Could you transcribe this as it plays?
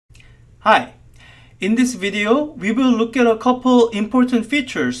Hi! In this video, we will look at a couple important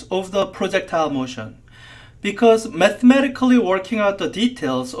features of the projectile motion. Because mathematically working out the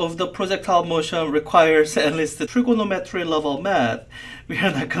details of the projectile motion requires at least trigonometry level math, we are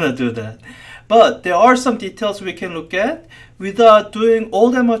not going to do that. But there are some details we can look at without doing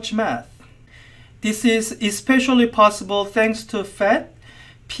all that much math. This is especially possible thanks to PhET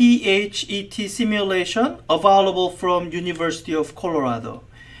simulation available from University of Colorado.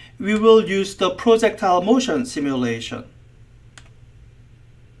 We will use the projectile motion simulation.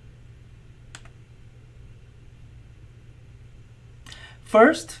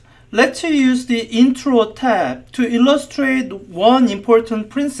 First, let's use the Intro tab to illustrate one important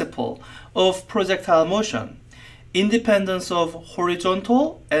principle of projectile motion, independence of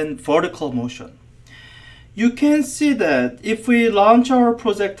horizontal and vertical motion. You can see that if we launch our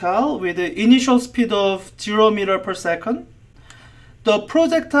projectile with the initial speed of 0 meter per second, the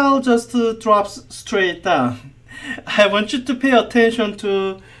projectile just drops straight down. I want you to pay attention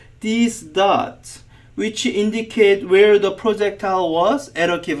to these dots, which indicate where the projectile was at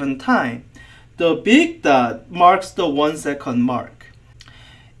a given time. The big dot marks the 1 second mark.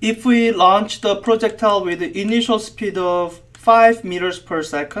 If we launch the projectile with the initial speed of 5 meters per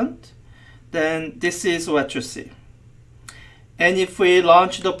second, then this is what you see. And if we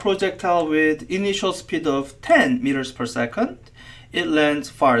launch the projectile with initial speed of 10 meters per second, it lands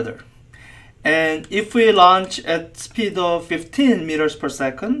farther. And if we launch at speed of 15 meters per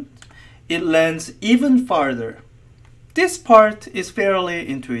second, it lands even farther. This part is fairly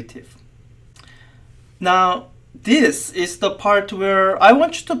intuitive. Now, this is the part where I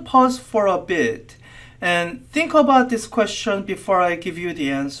want you to pause for a bit and think about this question before I give you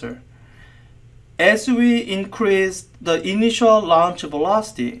the answer. As we increase the initial launch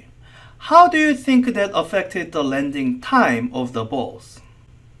velocity, how do you think that affected the landing time of the balls?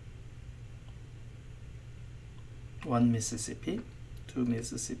 1 Mississippi, 2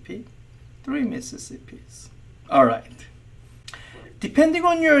 Mississippi, 3 Mississippis. All right. Depending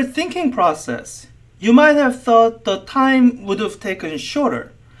on your thinking process, you might have thought the time would have taken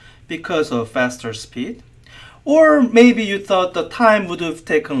shorter because of faster speed. Or maybe you thought the time would have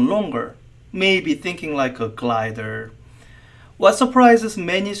taken longer, maybe thinking like a glider. What surprises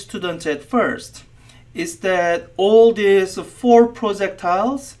many students at first is that all these 4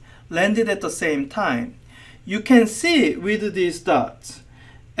 projectiles landed at the same time. You can see with these dots,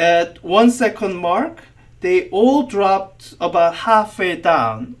 at 1 second mark, they all dropped about halfway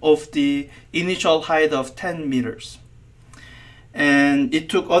down of the initial height of 10 meters. And it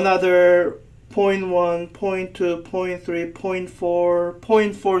took another 0.1, 0.2, 0.3, 0.4,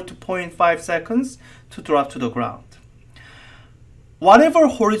 0.4 to 0.5 seconds to drop to the ground. Whatever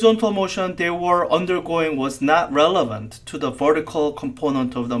horizontal motion they were undergoing was not relevant to the vertical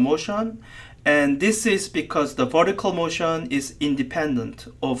component of the motion, and this is because the vertical motion is independent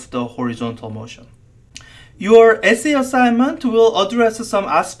of the horizontal motion. Your essay assignment will address some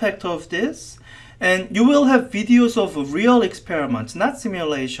aspect of this, and you will have videos of real experiments, not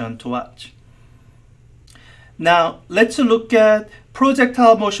simulation, to watch. Now, let's look at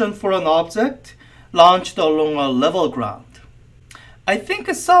projectile motion for an object launched along a level ground. I think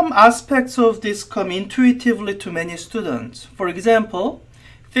some aspects of this come intuitively to many students. For example,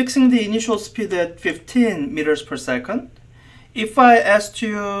 fixing the initial speed at 15 meters per second. If I asked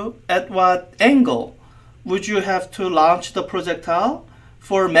you at what angle would you have to launch the projectile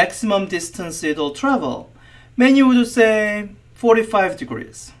for maximum distance it will travel, many would say 45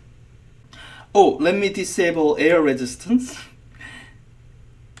 degrees. Oh, let me disable air resistance.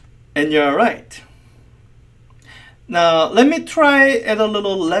 And you're right. Now, let me try at a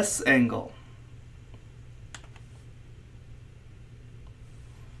little less angle.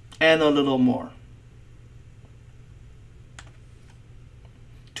 And a little more.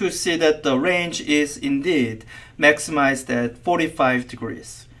 To see that the range is indeed maximized at 45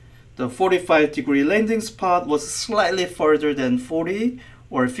 degrees. The 45-degree landing spot was slightly further than 40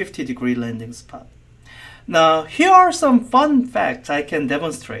 or 50-degree landing spot. Now, here are some fun facts I can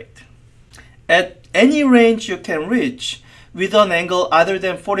demonstrate. At any range you can reach with an angle other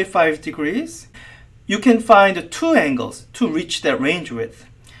than 45 degrees, you can find 2 angles to reach that range with.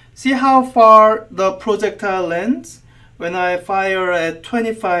 See how far the projectile lands when I fire at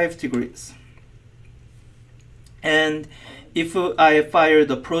 25 degrees. And if I fire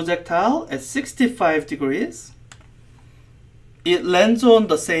the projectile at 65 degrees, it lands on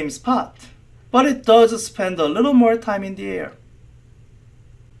the same spot, but it does spend a little more time in the air.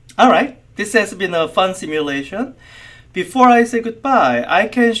 Alright, this has been a fun simulation. Before I say goodbye, I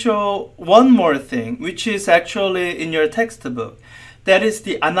can show one more thing, which is actually in your textbook. That is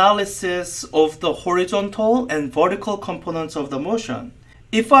the analysis of the horizontal and vertical components of the motion.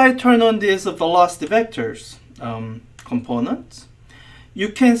 If I turn on these velocity vectors components, you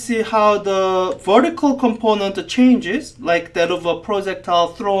can see how the vertical component changes, like that of a projectile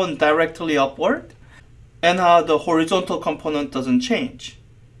thrown directly upward, and how the horizontal component doesn't change.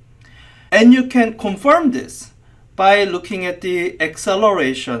 And you can confirm this by looking at the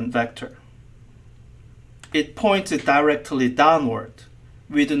acceleration vector. It points directly downward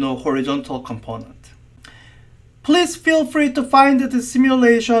with no horizontal component. Please feel free to find the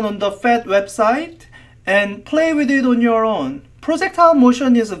simulation on the PhET website and play with it on your own. Projectile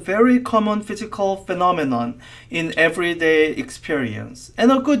motion is a very common physical phenomenon in everyday experience,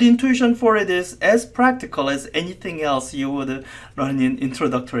 and a good intuition for it is as practical as anything else you would learn in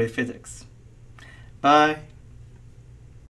introductory physics. Bye.